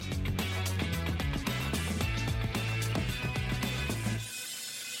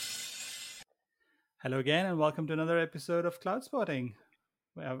Hello again, and welcome to another episode of Cloud Spotting.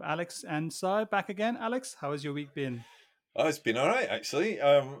 We have Alex and Sai back again. Alex, how has your week been? Oh, it's been all right actually.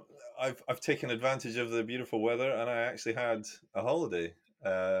 I've taken advantage of the beautiful weather, and I actually had a holiday.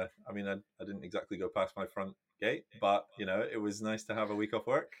 I didn't exactly go past my front gate, but it was nice to have a week off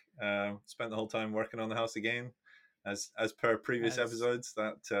work. Spent the whole time working on the house again, as per previous As episodes.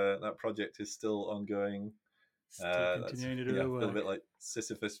 That project is still ongoing. still That's continuing to do yeah, the I feel a bit work. like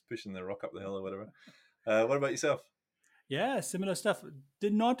Sisyphus pushing the rock up the hill or whatever. What about yourself? Yeah, similar stuff.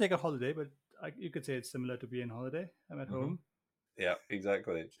 Did not take a holiday, but you could say it's similar to being on holiday. I'm at hmm home. Yeah,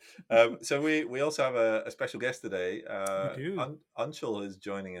 exactly. So we also have a special guest today. We do. Anshul is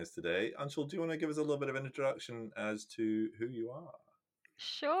joining us today. Anshul, do you want to give us a little bit of an introduction as to who you are?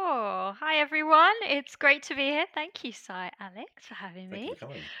 Sure. Hi, everyone. It's great to be here. Thank you, Alex, for having Thank me. you for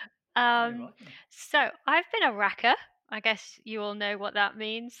coming. Oh, you're Um, welcome. so I've been a racker. I guess you all know what that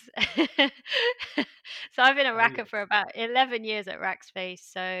means. So I've been a Oh, racker yes. for about 11 years at Rackspace.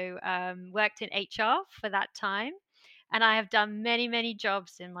 So worked in HR for that time. And I have done many, many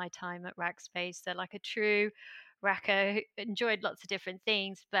jobs in my time at Rackspace. So like a true racker, who enjoyed lots of different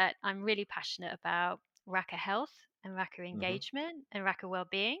things, but I'm really passionate about racker health and racker hmm engagement and racker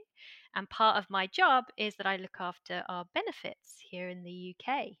well-being. And part of my job is that I look after our benefits here in the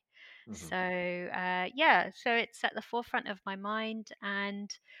UK. hmm So it's at the forefront of my mind. And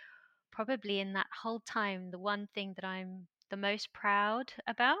probably in that whole time, the one thing that I'm the most proud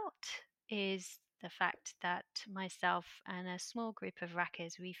about is the fact that myself and a small group of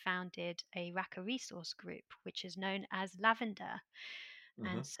rackers, we founded a racker resource group, which is known as Lavender. hmm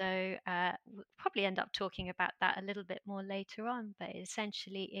And so we'll probably end up talking about that a little bit more later on, but it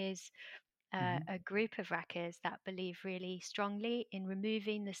essentially is Hmm. a group of rackers that believe really strongly in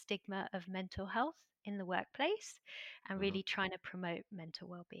removing the stigma of mental health in the workplace and hmm really trying to promote mental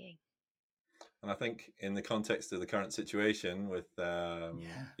well-being. And I think in the context of the current situation, with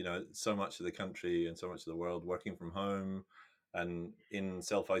Yeah. so much of the country and so much of the world working from home and in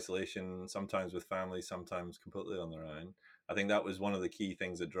self isolation, sometimes with family, sometimes completely on their own, I think that was one of the key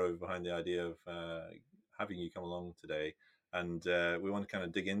things that drove behind the idea of having you come along today. And we want to kind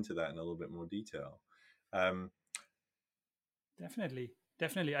of dig into that in a little bit more detail. Um, Definitely,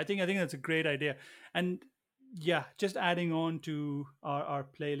 definitely. I think that's a great idea. And yeah, just adding on to our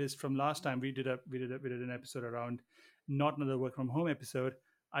playlist from last time, we did an episode around not another work from home episode.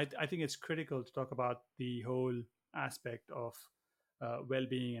 I think it's critical to talk about the whole aspect of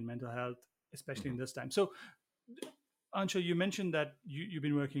well-being and mental health, especially in mhm. this time. So, Anshul, you mentioned that you've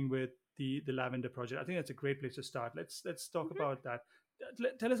been working with the Lavender Project. I think that's a great place to start. Let's talk Mhm. about that.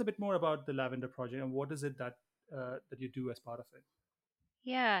 Tell us a bit more about the Lavender Project and what is it that you do as part of it.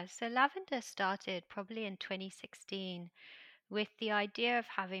 Yeah, so Lavender started probably in 2016 with the idea of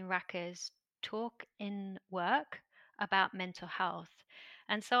having rackers talk in work about mental health.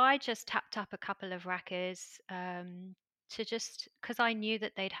 And so I just tapped up a couple of rackers to just because I knew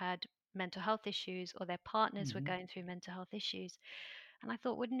that they'd had mental health issues or their partners were Hmm. going through mental health issues. And I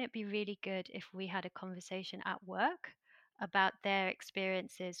thought, wouldn't it be really good if we had a conversation at work about their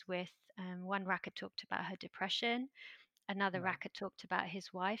experiences with one racker talked about her depression, another Right. racker talked about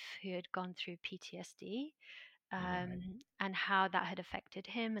his wife who had gone through PTSD, Right. and how that had affected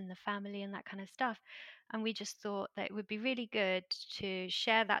him and the family and that kind of stuff. And we just thought that it would be really good to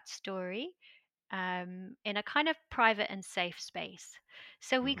share that story in a kind of private and safe space.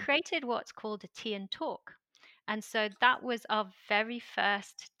 So we hmm created what's called a tea and talk. And so that was our very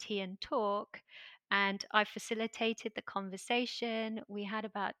first tea and talk. And I facilitated the conversation. We had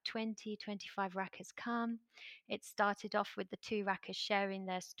about 20, 25 rackers come. It started off with the two rackers sharing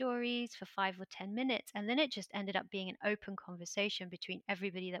their stories for 5 or 10 minutes. And then it just ended up being an open conversation between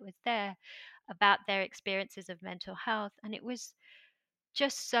everybody that was there about their experiences of mental health. And it was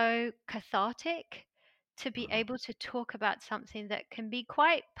just so cathartic to be hmm able to talk about something that can be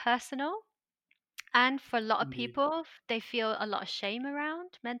quite personal. And for a lot of Indeed. people, they feel a lot of shame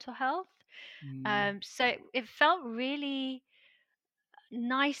around mental health. Mm, So it felt really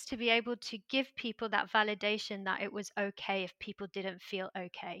nice to be able to give people that validation that it was okay if people didn't feel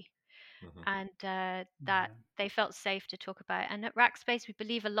okay, hmm and that yeah. they felt safe to talk about it. And at Rackspace, we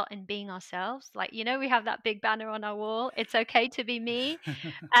believe a lot in being ourselves. Like, we have that big banner on our wall. It's okay to be me.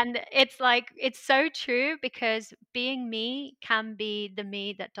 And it's like, it's so true because being me can be the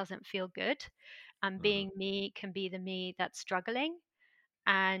me that doesn't feel good. And hmm being me can be the me that's struggling.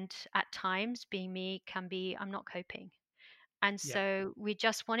 And at times, being me can be, I'm not coping. And Yeah. so we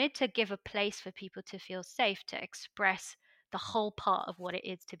just wanted to give a place for people to feel safe to express the whole part of what it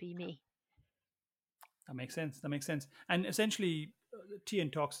is to be me. That makes sense. That makes sense. And essentially, tea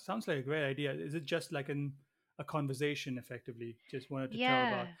and talks sounds like a great idea. Is it just like a conversation, effectively? Just wanted to tell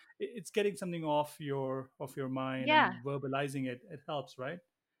about Yeah. it's getting something off your mind Yeah, and verbalizing it. It helps, right?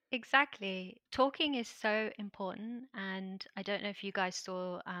 exactly. Talking is so important. And I don't know if you guys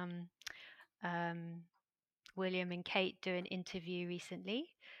saw um, William and Kate do an interview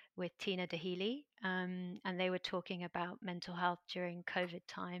recently with Tina Dahili, and they were talking about mental health during COVID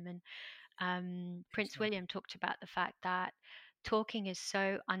time. And Prince Interesting. William talked about the fact that talking is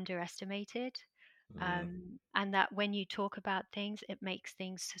so underestimated, Mm, and that when you talk about things, it makes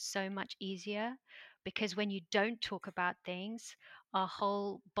things so much easier. Because when you don't talk about things, our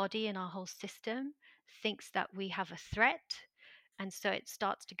whole body and our whole system thinks that we have a threat. And so it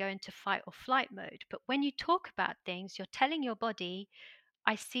starts to go into fight or flight mode. But when you talk about things, you're telling your body,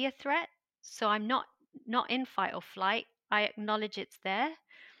 I see a threat, so I'm not in fight or flight. I acknowledge it's there,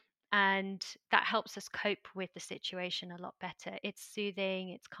 and that helps us cope with the situation a lot better. It's soothing,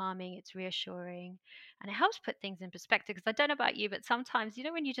 it's calming, it's reassuring, and it helps put things in perspective. Because I don't know about you, but sometimes,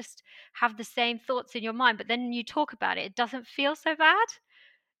 when you just have the same thoughts in your mind, but then you talk about it, it doesn't feel so bad.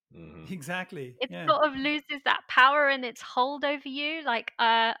 hmm. Exactly. It Yeah. sort of loses that power and its hold over you. Like,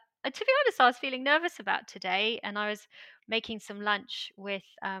 to be honest, I was feeling nervous about today, and I was making some lunch with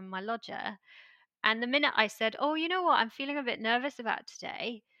my lodger. And the minute I said, "Oh, you know what? I'm feeling a bit nervous about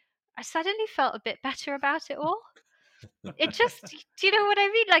today," I suddenly felt a bit better about it all. It just, do you know what I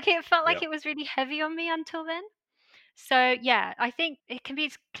mean? Like, it felt like Yeah. it was really heavy on me until then. So, yeah, I think it can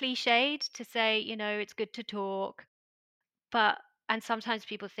be cliched to say, it's good to talk, but, and sometimes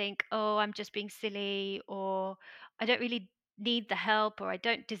people think, "Oh, I'm just being silly," or "I don't really need the help," or "I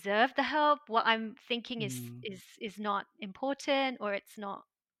don't deserve the help. What I'm thinking is Mm, is is not important," or "It's not,"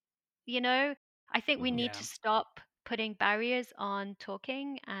 you know? I think we Hmm. need yeah. to stop putting barriers on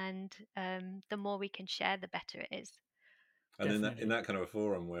talking, and the more we can share, the better it is. And in Definitely. that kind of a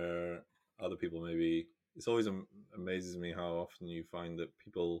forum where other people maybe, it's always amazes me how often you find that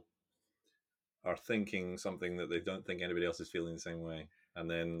people are thinking something that they don't think anybody else is feeling the same way, and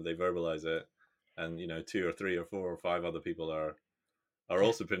then they verbalize it, and two or three or four or five other people are Yeah.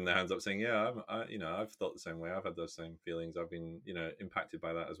 also putting their hands up saying, yeah, I've thought the same way, I've had those same feelings, I've been impacted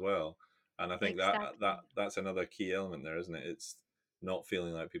by that as well. And I think Exactly. that's another key element there, isn't it? It's not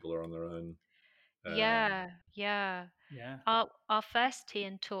feeling like people are on their own. um, Yeah, yeah. Yeah. Our first tea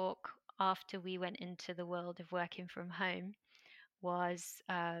and talk after we went into the world of working from home was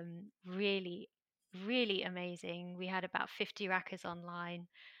really, really amazing. We had about 50 rackers online,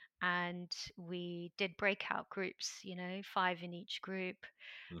 and we did breakout groups, 5 in each group.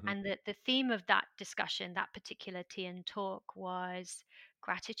 hmm And the theme of that discussion, that particular tea and talk, was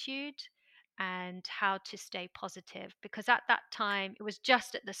gratitude and how to stay positive. Because at that time, it was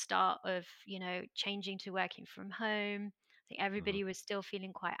just at the start of, changing to working from home. I think hmm everybody was still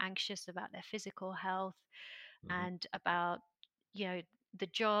feeling quite anxious about their physical health, hmm and about, you know, the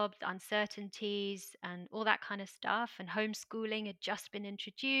job, the uncertainties, and all that kind of stuff. And homeschooling had just been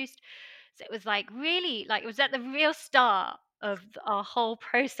introduced. So it was like really, like, it was at the real start of our whole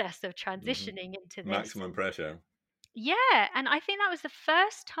process of hmm transitioning into this. maximum And pressure. yeah, and I think that was the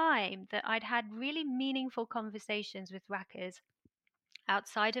first time that I'd had really meaningful conversations with Rackers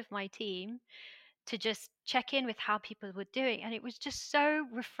outside of my team, to just check in with how people were doing. And it was just so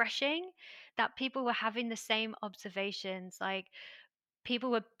refreshing that people were having the same observations. Like,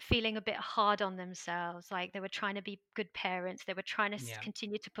 people were feeling a bit hard on themselves, like they were trying to be good parents, they were trying to Yeah.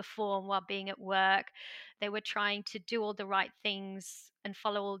 continue to perform while being at work, they were trying to do all the right things and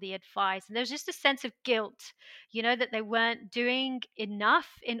follow all the advice, and there was just a sense of guilt, that they weren't doing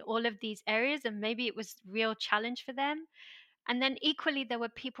enough in all of these areas, and maybe it was real challenge for them. And then equally, there were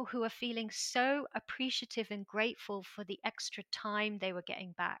people who were feeling so appreciative and grateful for the extra time they were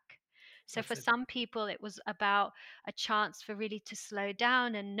getting back. So That's for it. some people, it was about a chance for really to slow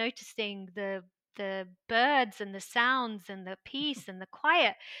down and noticing the birds and the sounds and the peace and the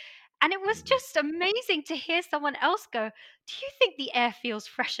quiet. And it was hmm just amazing to hear someone else go, "Do you think the air feels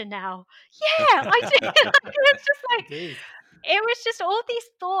fresher now?" Yeah, I do. It was just like, It is. it was just all these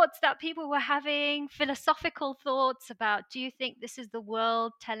thoughts that people were having, philosophical thoughts about, do you think this is the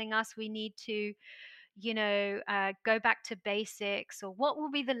world telling us we need to, go back to basics, or what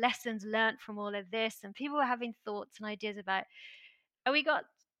will be the lessons learned from all of this? And people were having thoughts and ideas about, and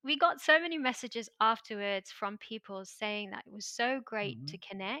we got so many messages afterwards from people saying that it was so great to Hmm.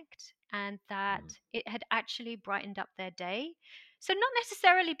 connect, and that it had actually brightened up their day. So not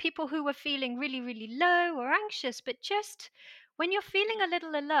necessarily people who were feeling really, really low or anxious, but just when you're feeling a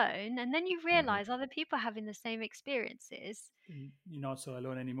little alone, and then you hmm realize other people are having the same experiences. You're not so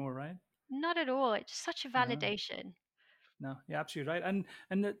alone anymore, right? not at all. It's such a No. validation. No, you're absolutely right,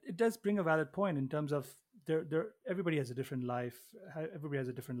 and it does bring a valid point in terms of there everybody has a different life, everybody has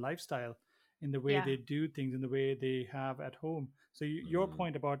a different lifestyle in the way Yeah. they do things, in the way they have at home. So your Mm,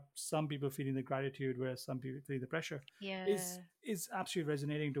 point about some people feeling the gratitude, whereas some people feeling the pressure, is Yeah. is absolutely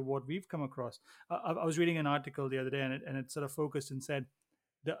resonating to what we've come across. I was reading an article the other day, and it sort of focused and said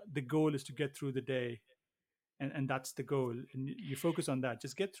the goal is to get through the day, and that's the goal, and you focus on that.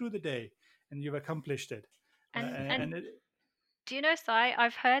 Just get through the day, and you've accomplished it. And And it, do you know, Sai,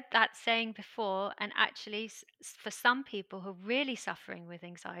 I've heard that saying before, and actually, for some people who are really suffering with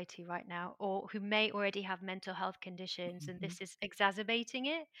anxiety right now, or who may already have mental health conditions, and Mhm. this is exacerbating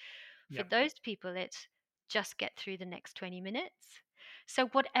it, for Yeah. those people, it's just get through the next 20 minutes. So,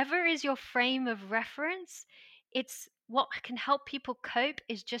 whatever is your frame of reference, it's what can help people cope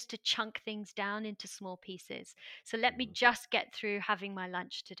is just to chunk things down into small pieces. So, let me mhm, just get through having my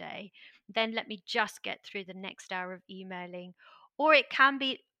lunch today. Then, let me just get through the next hour of emailing. Or it can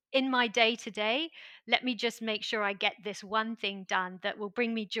be in my day to day, let me just make sure I get this one thing done that will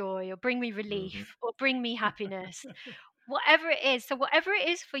bring me joy or bring me mhm, relief or bring me happiness, whatever it is. So whatever it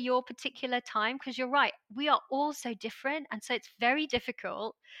is for your particular time, because you're right, we are all so different, and so it's very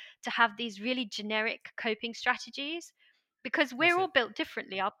difficult to have these really generic coping strategies, because That's we're all it. built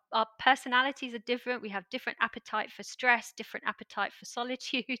differently. Our personalities are different. We have different appetite for stress, different appetite for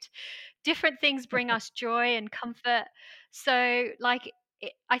solitude. Different things bring us joy and comfort. So like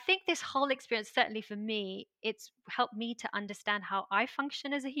I think this whole experience, certainly for me, it's helped me to understand how I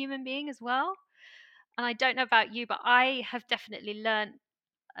function as a human being as well. And I don't know about you, but I have definitely learned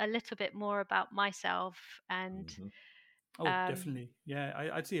a little bit more about myself. And mhm, Oh, um, definitely. Yeah,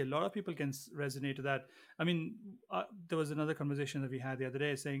 I'd say a lot of people can resonate to that. I mean, there was another conversation that we had the other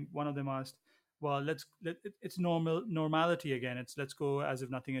day saying one of them asked, "Well, it's normality again. It's let's go as if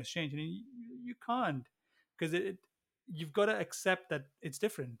nothing has changed." And you can't, because you've got to accept that it's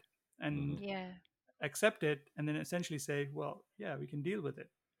different, mhm, and yeah, accept it, and then essentially say, "Well, yeah, we can deal with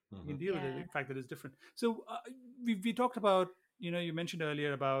it. We can mhm, deal with it. yeah, The fact that it's different." So we talked about, you mentioned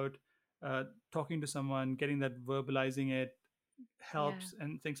earlier about uh, talking to someone, getting that, verbalizing it yeah. helps,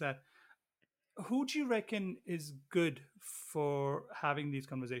 and things like that. Who do you reckon is good for having these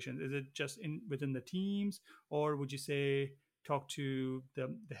conversations? Is it just in within the teams, or would you say talk to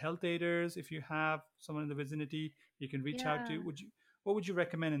the health aiders? If you have someone in the vicinity you can reach out to, Yeah. what would you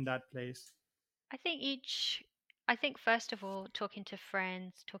recommend in that place? I think I think first of all, talking to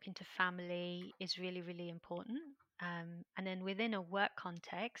friends, talking to family is really, really important. And then within a work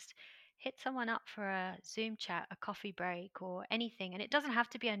context, hit someone up for a Zoom chat, a coffee break, or anything. And it doesn't have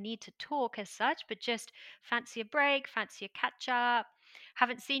to be a need to talk as such, but just fancy a break, fancy a catch up,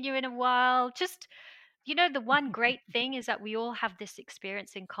 haven't seen you in a while. Just, the one great thing is that we all have this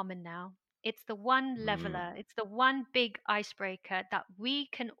experience in common now. It's the one mm, leveler, it's the one big icebreaker that we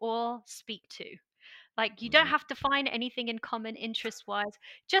can all speak to. Like, you don't mhm. have to find anything in common interest wise.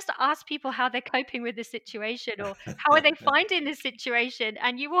 Just ask people how they're coping with the situation, or how are they finding the situation,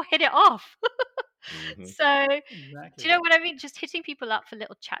 and you will hit it off. Mhm, So, do you Exactly. know what I mean? Just hitting people up for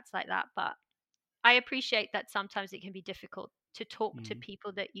little chats like that. But I appreciate that sometimes it can be difficult to talk to Mhm.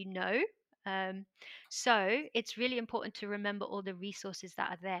 people that you know. Um, so, it's really important to remember all the resources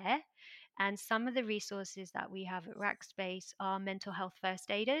that are there. And some of the resources that we have at Rackspace are mental health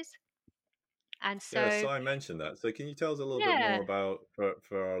first aiders. And Yeah, so, so I mentioned that. So can you tell us a little bit more yeah, about for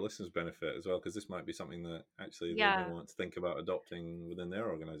our listeners' benefit as well? Because this might be something that actually they may yeah. want to think about adopting within their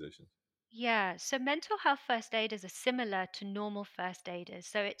organizations. Yeah, so mental health first aiders are similar to normal first aiders.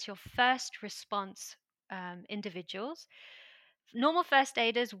 So it's your first response individuals. Normal first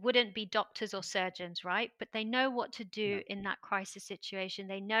aiders wouldn't be doctors or surgeons, right? But they know what to do No. in that crisis situation.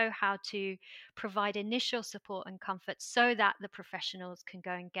 They know how to provide initial support and comfort so that the professionals can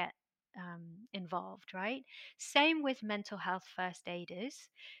go and get involved, right? Same with mental health first aiders.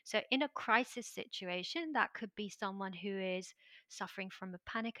 So, in a crisis situation, that could be someone who is suffering from a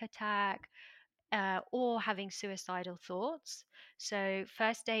panic attack, or having suicidal thoughts. So,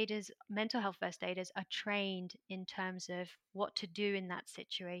 first aiders, mental health first aiders, are trained in terms of what to do in that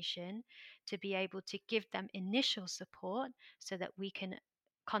situation to be able to give them initial support so that we can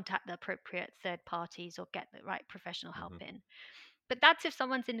contact the appropriate third parties or get the right professional help Hmm. in. But that's if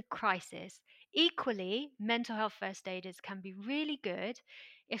someone's in a crisis. Equally, mental health first aiders can be really good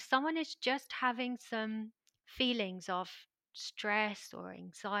if someone is just having some feelings of stress or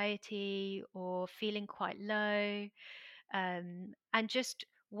anxiety or feeling quite low, and just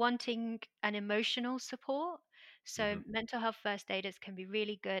wanting an emotional support. So, Hmm. mental health first aiders can be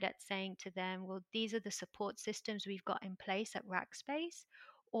really good at saying to them, well, these are the support systems we've got in place at Rackspace.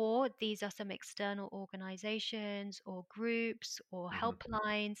 or these are some external organizations or groups or Hmm.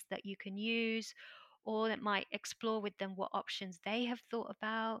 helplines that you can use, or it might explore with them what options they have thought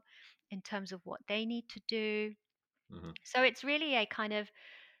about in terms of what they need to do. Hmm. So it's really a kind of,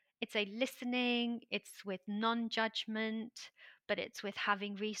 it's a listening, it's with non-judgment, but it's with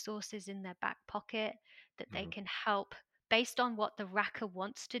having resources in their back pocket that they Hmm. can help based on what the racker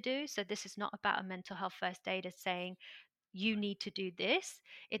wants to do. So this is not about a mental health first aider saying you need to do this.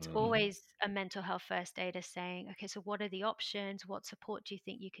 It's Hmm. Mhm. always a mental health first aider saying, okay, so what are the options? What support do you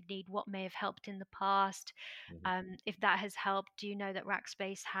think you could need? What may have helped in the past? Hmm. If that has helped, do you know that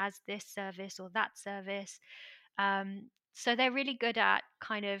Rackspace has this service or that service? So they're really good at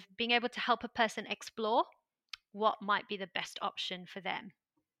kind of being able to help a person explore what might be the best option for them.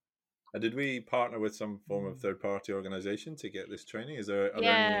 And did we partner with some form of Mm. third-party organization to get this training? Are there any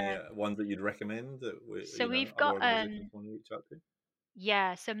Yeah. ones that you'd recommend that So we've other got organizations want to reach out to?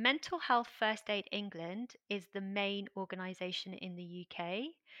 yeah, so Mental Health First Aid England is the main organisation in the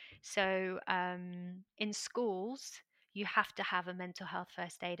UK. So in schools, you have to have a mental health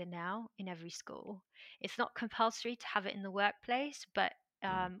first aider now in every school. It's not compulsory to have it in the workplace, but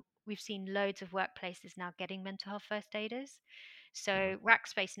Hmm. we've seen loads of workplaces now getting mental health first aiders. Hmm. So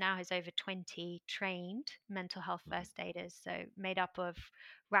Rackspace now has over 20 trained mental health Hmm. first aiders, so made up of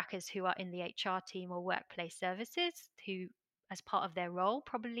rackers who are in the HR team or workplace services who as part of their role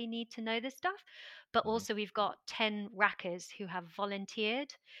probably need to know this stuff, but Hmm. also we've got 10 rackers who have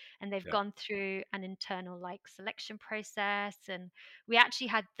volunteered and they've Yeah. gone through an internal like selection process, and we actually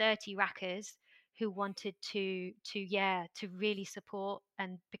had 30 rackers who wanted to really support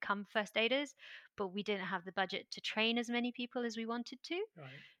and become first aiders, but we didn't have the budget to train as many people as we wanted to.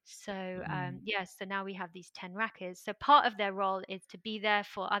 Right. So Hmm. Mm. so now we have these 10 rackers. So part of their role is to be there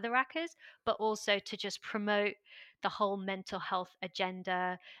for other rackers, but also to just promote the whole mental health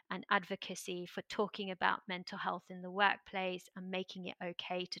agenda and advocacy for talking about mental health in the workplace and making it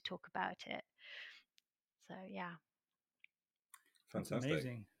okay to talk about it. So yeah. That's Fantastic.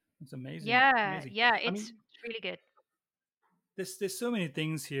 amazing. That's amazing. Yeah, Amazing. yeah, I mean, it's really good. there's so many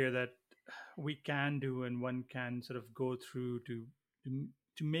things here that we can do and one can sort of go through to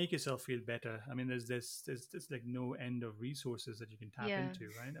to make yourself feel better. I mean, there's like no end of resources that you can tap Yeah. into,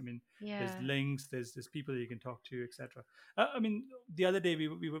 right? I mean, there's Yeah. links, there's people that you can talk to, etc. I mean, the other day we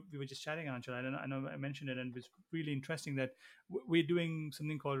were just chatting, Angela. I know I mentioned it, and it was really interesting that we're doing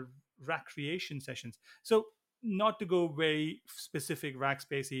something called rack creation sessions. So not to go very specific rack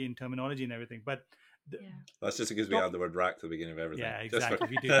spacey in terminology and everything, but the, Yeah. That's just because we talk add the word rack to the beginning of everything. yeah, Just for exactly.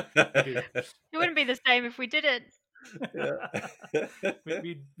 We do. It wouldn't be the same if we didn't. yeah.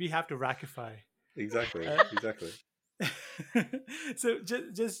 we have to rackify. Exactly. Uh, Exactly. so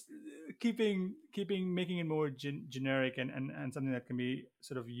just keeping making it more generic and something that can be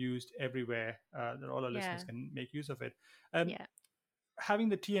sort of used everywhere, that all our listeners Yeah. can make use of it. Um, Yeah. Having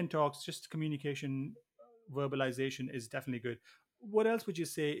the TN talks, just communication, verbalization is definitely good. What else would you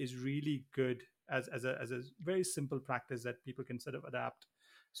say is really good as a very simple practice that people can sort of adapt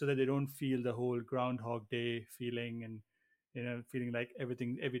so that they don't feel the whole Groundhog Day feeling and feeling like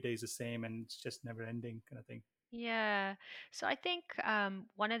everything every day is the same and it's just never ending kind of thing. Yeah. So I think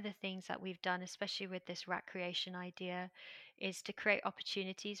one of the things that we've done, especially with this rat creation idea, is to create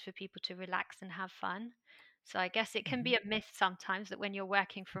opportunities for people to relax and have fun. So I guess it can Hmm. be a myth sometimes that when you're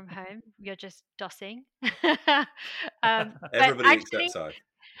working from home, you're just dossing. But Everybody actually, except I.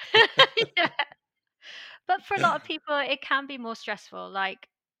 yeah, but for a lot of people, it can be more stressful. Like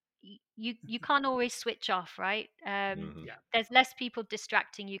you can't always switch off, right? Hmm. Yeah, There's less people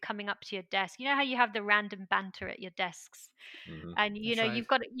distracting you coming up to your desk. You know how you have the random banter at your desks, Hmm. and that's right.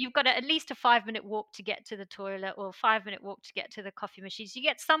 you've got at least a 5 minute walk to get to the toilet or 5 minute walk to get to the coffee machines. You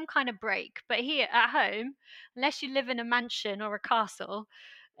get some kind of break, but here at home, unless you live in a mansion or a castle,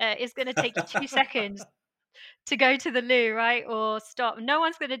 it's going to take you 2 seconds to go to the loo, right? Or stop. No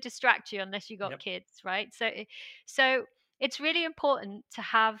one's going to distract you unless you got Yep. kids, right? So it's really important to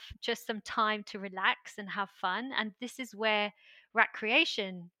have just some time to relax and have fun. And this is where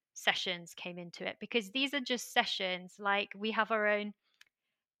recreation sessions came into it, because these are just sessions. Like we have our own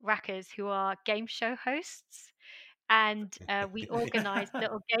rackers who are game show hosts, and we organized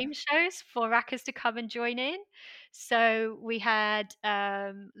little game shows for rackers to come and join in. So we had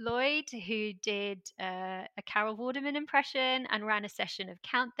Lloyd, who did a Carol Vorderman impression and ran a session of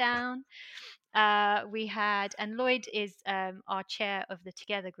Countdown. And Lloyd is our chair of the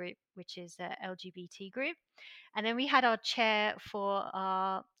Together group, which is a LGBT group. And then we had our chair for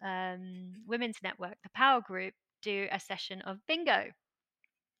our women's network, the Power group, do a session of bingo.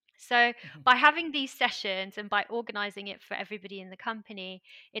 So by having these sessions and by organizing it for everybody in the company,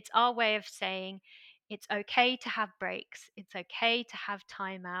 it's our way of saying it's okay to have breaks. It's okay to have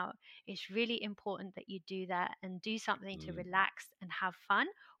time out. It's really important that you do that and do something to relax and have fun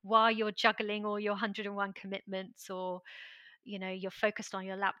while you're juggling all your 101 commitments, or you're focused on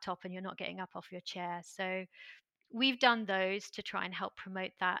your laptop and you're not getting up off your chair. So we've done those to try and help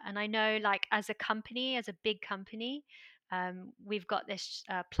promote that. And I know, like, as a company, as a big company, we've got this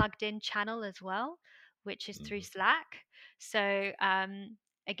plugged in channel as well, which is through Slack. So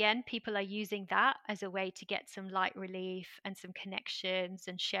again, people are using that as a way to get some light relief and some connections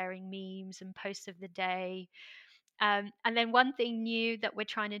and sharing memes and posts of the day. And then one thing new that we're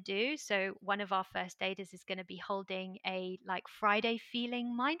trying to do, so one of our first aiders is going to be holding a like Friday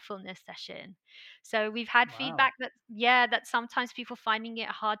feeling mindfulness session. So we've had Wow. feedback that sometimes people finding it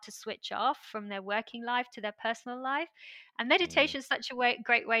hard to switch off from their working life to their personal life. And meditation is such a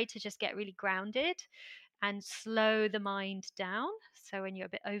great way to just get really grounded and slow the mind down. So when you're a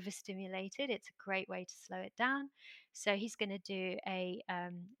bit overstimulated, it's a great way to slow it down. So he's going to do a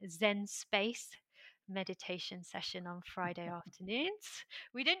Zen space meditation session on Friday afternoons.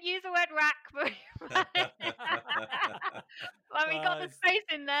 We didn't use the word rack, but well, we got the space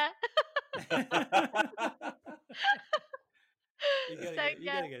in there. You gotta So get it. You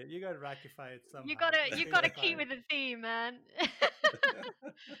yeah, gotta get it. You gotta rackify it somehow. you It's gotta keep fine. with the theme, man.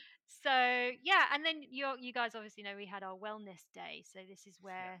 So yeah, and then you guys obviously know we had our wellness day. So this is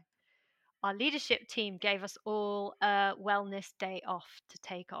where our leadership team gave us all a wellness day off to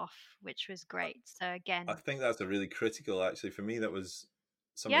take off, which was great. So I again, think that's a really critical, actually. For me, that was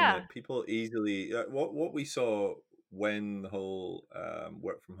something yeah, that people easily, what we saw when the whole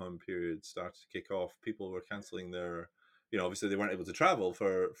work from home period started to kick off, people were cancelling their, obviously they weren't able to travel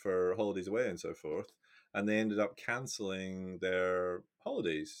for holidays away and so forth, and they ended up cancelling their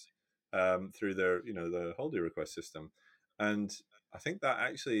holidays through their, the holiday request system. And I think that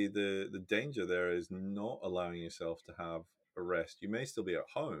actually the danger there is not allowing yourself to have a rest. You may still be at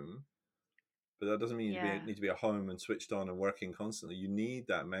home, but that doesn't mean yeah, need to be at home and switched on and working constantly. You need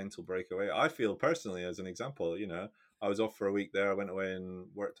that mental breakaway. I feel personally, as an example, I was off for a week there. I went away and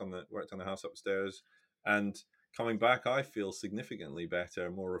worked on the house upstairs, and coming back, I feel significantly better,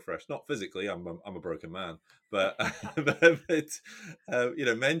 more refreshed. Not physically, I'm a broken man, but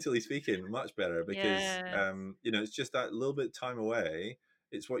mentally speaking, much better, because yes. it's just that little bit of time away.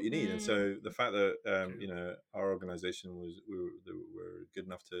 It's what you need. And Mm, so the fact that True. our organization were good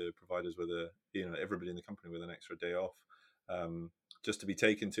enough to provide us with everybody in the company with an extra day off, just to be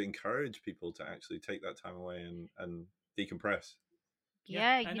taken, to encourage people to actually take that time away and decompress.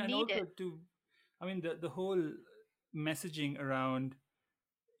 Yeah, yeah, and you need it. also to, I mean, the whole messaging around,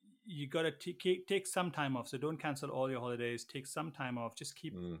 you got to take some time off. So don't cancel all your holidays. Take some time off. Just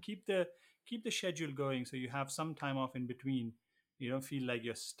keep the schedule going, so you have some time off in between. You don't feel like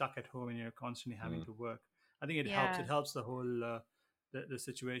you're stuck at home and you're constantly having Mm, to work. I think it helps. Yeah, It helps the whole the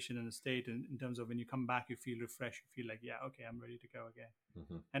situation and the state in terms of when you come back, you feel refreshed. You feel like, yeah, okay, I'm ready to go again.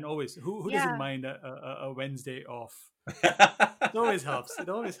 And always, who doesn't yeah. mind a Wednesday off? It always helps. It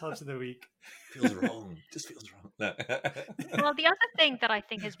always helps in the week. feels wrong. Just feels wrong. No. Well, the other thing that I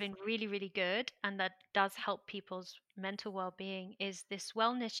think has been really, really good and that does help people's mental well-being is this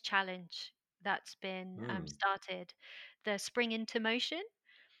wellness challenge that's been Mm. started, the Spring into Motion.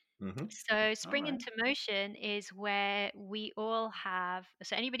 Mm-hmm. So, All Spring right. into Motion is where we all have,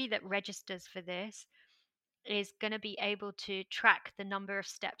 so anybody that registers for this is going to be able to track the number of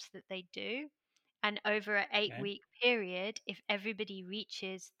steps that they do. And over an eight Okay. week period, if everybody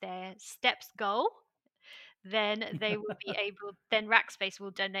reaches their steps goal, then they will be able, then Rackspace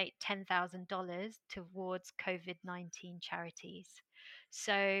will donate $10,000 towards COVID-19 charities.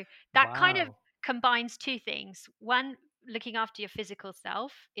 So that kind of Wow. combines two things. One, looking after your physical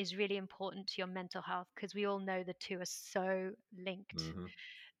self is really important to your mental health because we all know the two are so linked. Mm-hmm.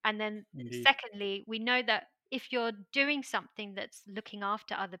 And then, Indeed. secondly, we know that if you're doing something that's looking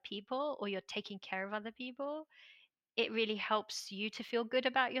after other people or you're taking care of other people, it really helps you to feel good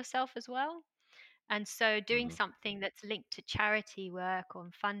about yourself as well. And so doing Mm-hmm. something that's linked to charity work or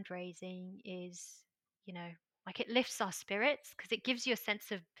fundraising is, you know, like it lifts our spirits because it gives you a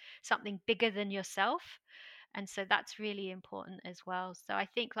sense of something bigger than yourself. And so that's really important as well. So I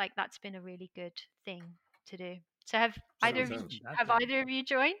think like that's been a really good thing to do. So Hundred percent. have Fantastic. either of you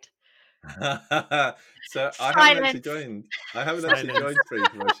joined? So I haven't actually Silence. joined. I haven't actually Silence. joined Spring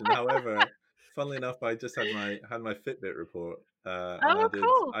Promotion. However, funnily enough, I just had my Fitbit report, and Oh,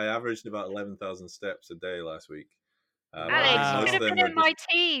 cool. I averaged about 11,000 steps a day last week. But I think Alex, you most could of have them been were in just my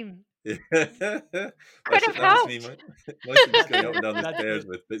team. that's, Could have that's me. helped. Mostly just going up and down the That's stairs it.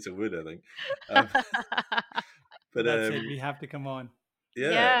 with bits of wood, I think. Um, but That's it. We have to come on. yeah,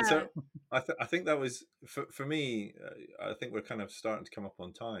 Yeah. so I think that was for me. I think we're kind of starting to come up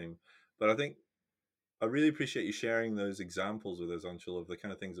on time, but I think I really appreciate you sharing those examples with us, Anshul, of the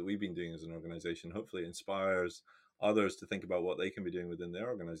kind of things that we've been doing as an organization. Hopefully, it inspires others to think about what they can be doing within their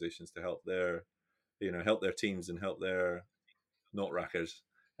organizations to help their, help their teams and help their not rackers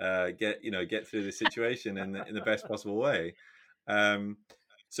get through the situation in the best possible way. Um,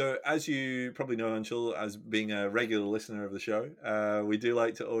 so, as you probably know, Anshul, as being a regular listener of the show, we do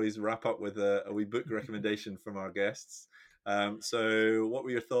like to always wrap up with a wee book recommendation from our guests. So, what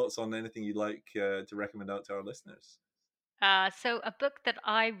were your thoughts on anything you'd like to recommend out to our listeners? So a book that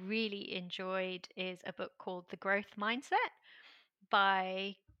I really enjoyed is a book called The Growth Mindset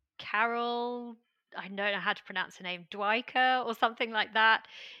by Carol. I don't know how to pronounce her name, Dwyker or something like that.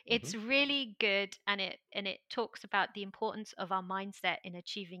 Mm-hmm. It's really good, and it talks about the importance of our mindset in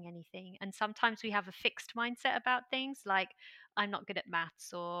achieving anything. And sometimes we have a fixed mindset about things, like I'm not good at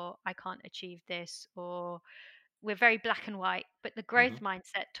maths, or I can't achieve this, or we're very black and white. But the Mm-hmm. growth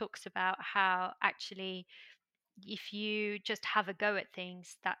mindset talks about how actually if you just have a go at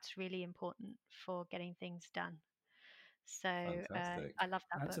things, that's really important for getting things done. So Fantastic. I love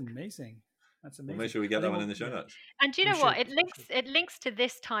that That's book. amazing. That's We'll make amazing. sure we I get that think one in the show notes. And do you we know what? should. It links to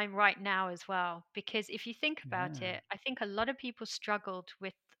this time right now as well. Because if you think about Yeah. it, I think a lot of people struggled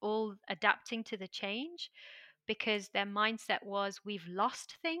with all adapting to the change because their mindset was we've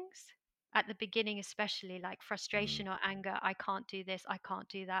lost things at the beginning, especially like Mm, frustration or anger. I can't do this, I can't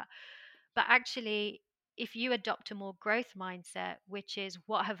do that. But actually, if you adopt a more growth mindset, which is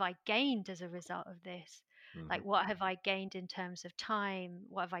what have I gained as a result of this? mm-hmm. Like, what have I gained in terms of time?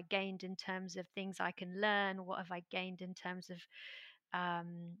 What have I gained in terms of things I can learn? What have I gained in terms of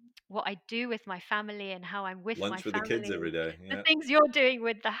what I do with my family and how I'm with my Lunch with the kids family? every day. The Yeah. things you're doing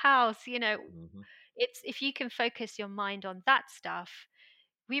with the house, Mm-hmm. it's if you can focus your mind on that stuff,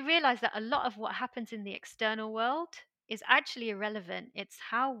 we realize that a lot of what happens in the external world is actually irrelevant. It's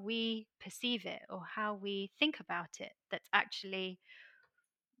how we perceive it or how we think about it that's actually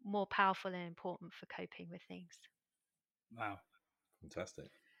more powerful and important for coping with things. Wow.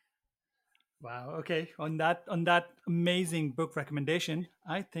 Fantastic. Wow. Okay. On that amazing book recommendation,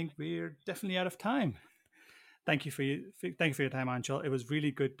 I think we're definitely out of time. Thank you for your time, Anshul. It was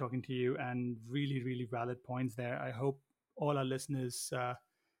really good talking to you, and really, really valid points there. I hope all our listeners are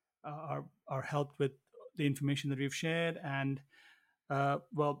helped with the information that we've shared. And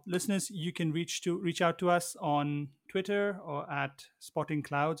well, listeners, you can reach out to us on Twitter or at Spotting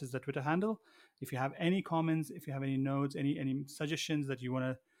Clouds is the Twitter handle. If you have any comments, if you have any notes, any suggestions that you want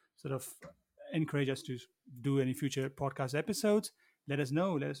to sort of encourage us to do any future podcast episodes, let us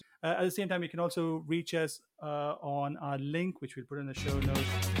know. At the same time, you can also reach us on our link, which we'll put in the show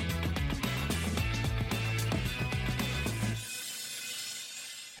notes,